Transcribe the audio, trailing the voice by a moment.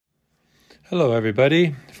Hello,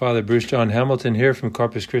 everybody. Father Bruce John Hamilton here from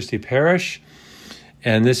Corpus Christi Parish,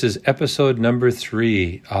 and this is episode number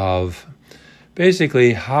 3 of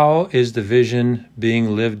basically how is the vision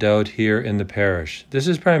being lived out here in the parish. This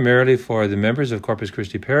is primarily for the members of Corpus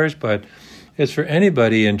Christi Parish, but it's for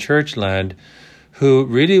anybody in church land who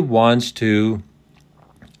really wants to,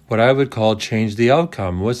 what I would call, change the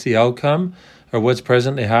outcome. What's the outcome, or what's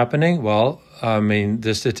presently happening? Well,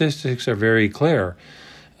 the statistics are very clear.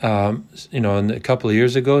 A couple of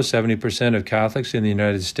years ago, 70% of Catholics in the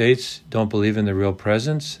United States don't believe in the real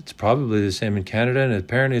presence. It's probably the same in Canada, and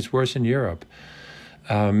apparently it's worse in Europe.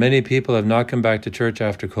 Many people have not come back to church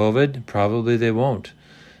after COVID. Probably they won't.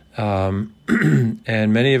 And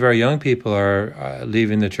many of our young people are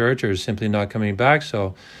leaving the church or simply not coming back.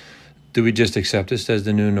 So do we just accept this as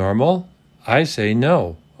the new normal? I say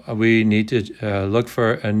no. We need to look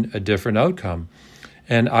for a different outcome.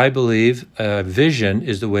 And I believe vision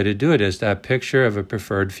is the way to do it, is that picture of a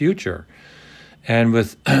preferred future. And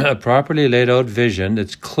with a properly laid out vision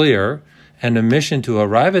that's clear and a mission to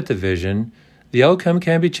arrive at the vision, the outcome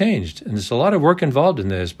can be changed. And there's a lot of work involved in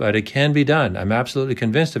this, but it can be done. I'm absolutely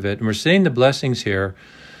convinced of it. And we're seeing the blessings here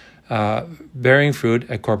bearing fruit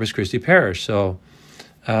at Corpus Christi Parish. So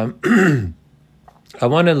I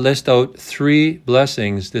want to list out 3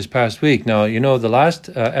 blessings this past week. Now, the last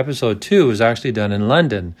episode 2 was actually done in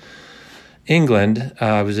London, England.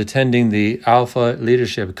 I was attending the Alpha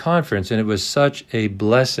Leadership Conference, and it was such a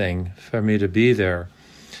blessing for me to be there.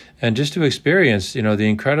 And just to experience, the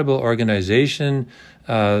incredible organization,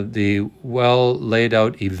 the well laid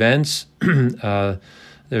out events,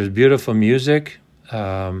 there's beautiful music,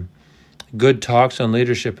 good talks on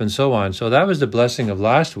leadership, and so on. So that was the blessing of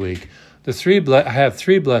last week. I have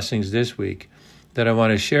 3 blessings this week that I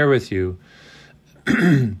want to share with you.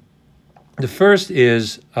 The first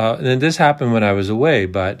is, and this happened when I was away,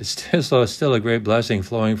 but it's still a great blessing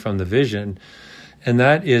flowing from the vision, and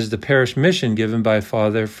that is the parish mission given by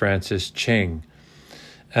Father Francis Ching.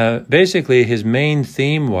 Basically, his main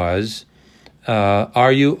theme was,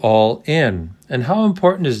 are you all in? And how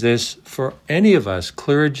important is this for any of us,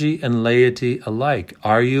 clergy and laity alike?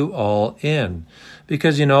 Are you all in?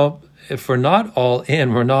 Because, if we're not all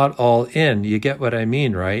in, we're not all in. You get what I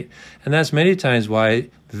mean, right? And that's many times why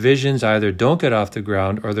visions either don't get off the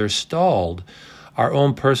ground or they're stalled. Our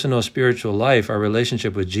own personal spiritual life, our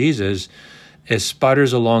relationship with Jesus, it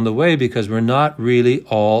sputters along the way because we're not really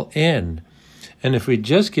all in. And if we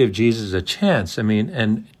just give Jesus a chance,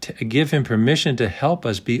 and give him permission to help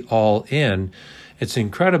us be all in, it's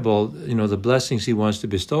incredible, the blessings he wants to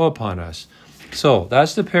bestow upon us. So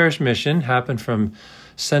that's the parish mission, happened from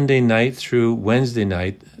Sunday night through Wednesday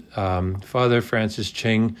night. Father Francis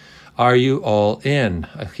Ching, are you all in?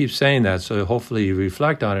 I keep saying that, so hopefully you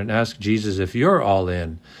reflect on it and ask Jesus if you're all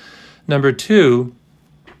in. Number 2,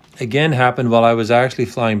 again happened while I was actually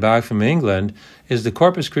flying back from England, is the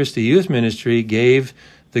Corpus Christi Youth Ministry gave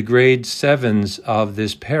the grade 7s of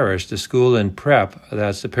this parish, the school and prep,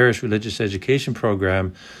 that's the Parish Religious Education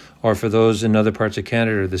Program, or for those in other parts of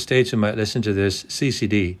Canada or the States who might listen to this,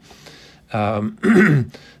 CCD.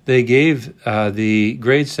 They gave the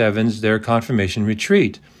grade 7s their confirmation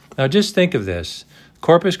retreat. Now just think of this.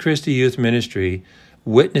 Corpus Christi Youth Ministry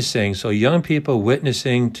witnessing, so young people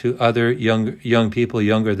witnessing to other young people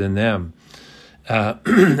younger than them.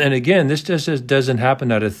 And again, this just doesn't happen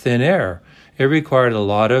out of thin air. It required a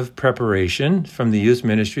lot of preparation from the youth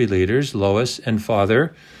ministry leaders, Lois and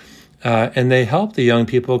Father, and they helped the young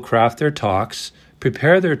people craft their talks,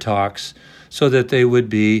 prepare their talks so that they would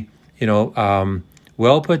be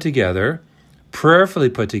well put together, prayerfully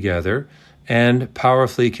put together, and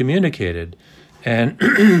powerfully communicated.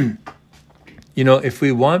 And, if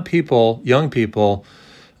we want young people,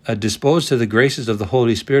 disposed to the graces of the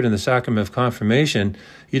Holy Spirit in the sacrament of confirmation,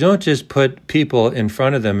 you don't just put people in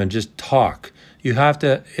front of them and just talk. It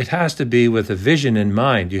has to be with a vision in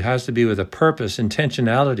mind. It has to be with a purpose,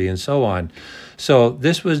 intentionality, and so on. So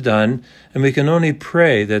this was done, and we can only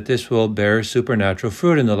pray that this will bear supernatural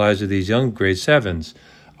fruit in the lives of these young grade 7s.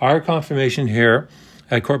 Our confirmation here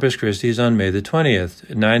at Corpus Christi is on May the 20th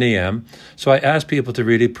at 9 a.m. So I ask people to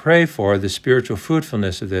really pray for the spiritual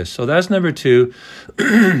fruitfulness of this. So that's number 2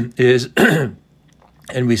 is, and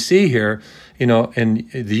we see here, in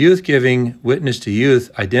the youth giving witness to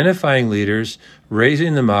youth, identifying leaders,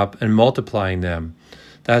 raising them up, and multiplying them.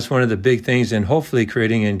 That's one of the big things, and hopefully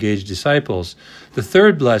creating engaged disciples. The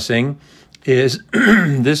third blessing is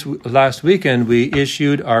this last weekend we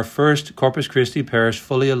issued our first Corpus Christi Parish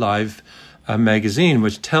Fully Alive magazine,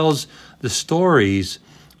 which tells the stories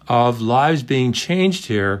of lives being changed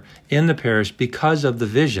here in the parish because of the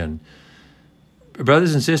vision.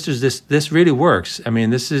 brothers and sisters, this really works. I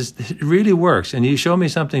mean, it really works. And you show me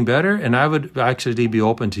something better, and I would actually be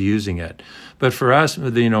open to using it. But for us,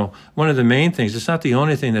 one of the main things, it's not the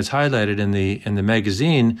only thing that's highlighted in the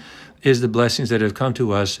magazine, is the blessings that have come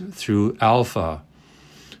to us through Alpha.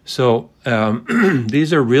 So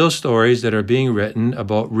these are real stories that are being written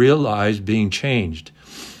about real lives being changed.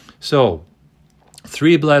 So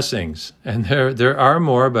 3 blessings, and there are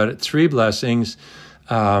more, but 3 blessings.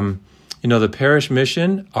 The parish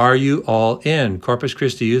mission, Are You All In? Corpus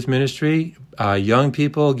Christi Youth Ministry, young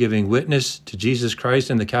people giving witness to Jesus Christ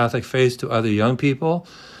and the Catholic faith to other young people,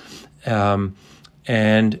 and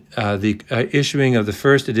the issuing of the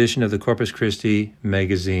first edition of the Corpus Christi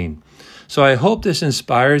magazine. So I hope this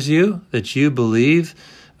inspires you, that you believe,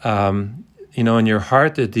 in your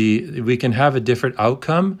heart that we can have a different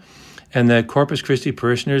outcome, and that Corpus Christi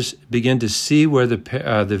parishioners begin to see where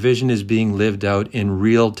the vision is being lived out in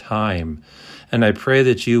real time. And I pray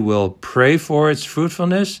that you will pray for its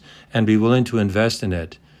fruitfulness and be willing to invest in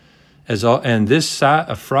it. And this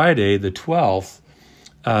Friday, the 12th,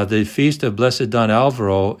 the feast of Blessed Don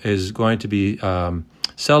Alvaro is going to be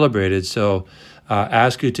celebrated. So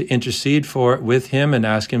ask you to intercede with him, and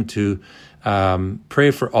ask him to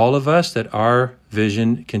pray for all of us that our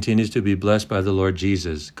vision continues to be blessed by the Lord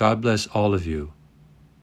Jesus. God bless all of you.